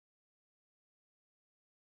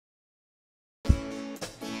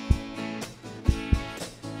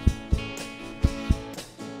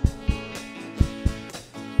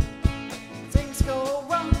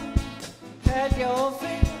you'll feel.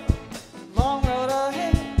 Long road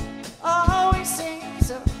ahead always seems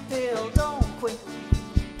uphill. Don't quit.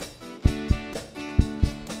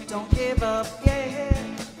 Don't give up yet.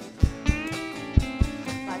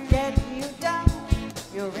 Like getting you down,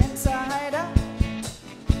 you're inside out.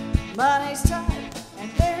 Money's tight, and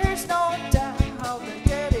there's no doubt how the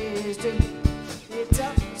debt is due. It's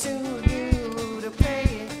up to you to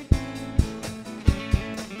pay it.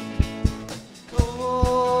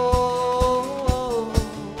 Oh,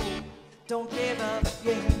 don't give up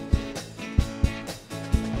yet.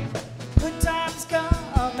 Good times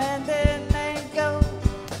come and then they go.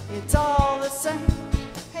 It's all the same.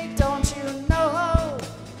 Hey, don't you know?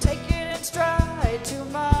 Take it in stride.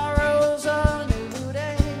 Tomorrow's a new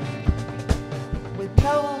day. With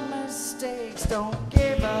no mistakes, don't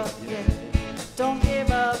give up yet. Don't give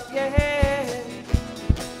up yet.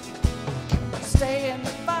 Stay in the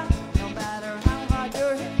fight, no matter how hard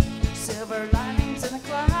you're hit. Silver linings in the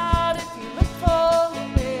cloud if you look for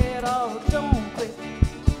it. Oh, don't quit.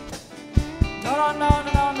 No, no, no,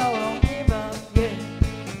 no, no, don't give up yet.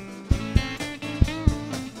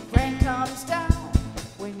 Rain comes down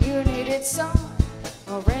when you needed sun.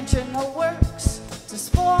 A wrench in the works to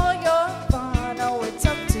spoil your fun. Oh, it's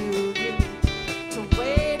up to you to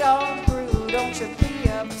wait on through. Don't you be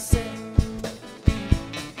upset.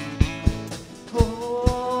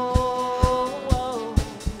 Oh,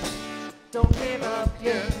 don't give up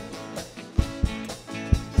yet.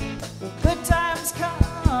 Well, good times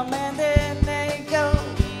come and then they go.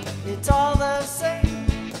 It's all the same.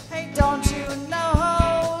 Hey, don't you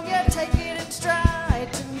know? Yeah, take it in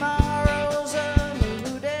stride. Tomorrow's a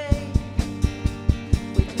new day.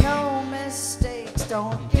 With no mistakes,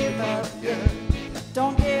 don't give up yet.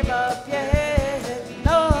 Don't give up yet.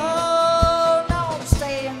 No, no,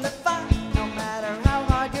 stay in the fight, no matter how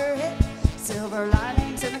hard you're hit. Silver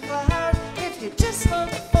linings in the cloud if you just look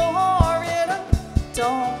for it. Oh,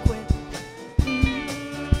 don't quit.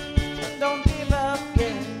 Don't give up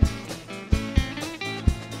yet.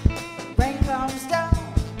 Rain comes down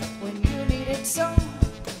when you needed sun.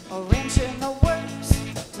 A wrench in the works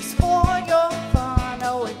to spoil your fun.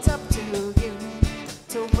 Oh, it's up to you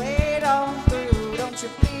to wait on through. Don't you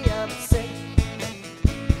be upset.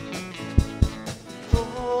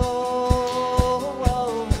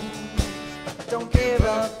 Oh, don't give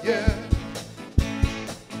up yet.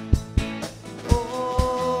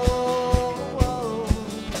 Oh,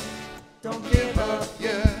 don't give up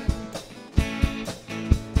yet.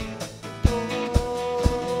 Oh,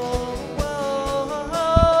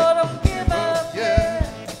 don't give up yet.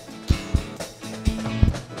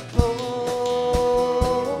 Oh,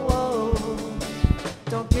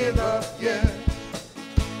 don't give up yet.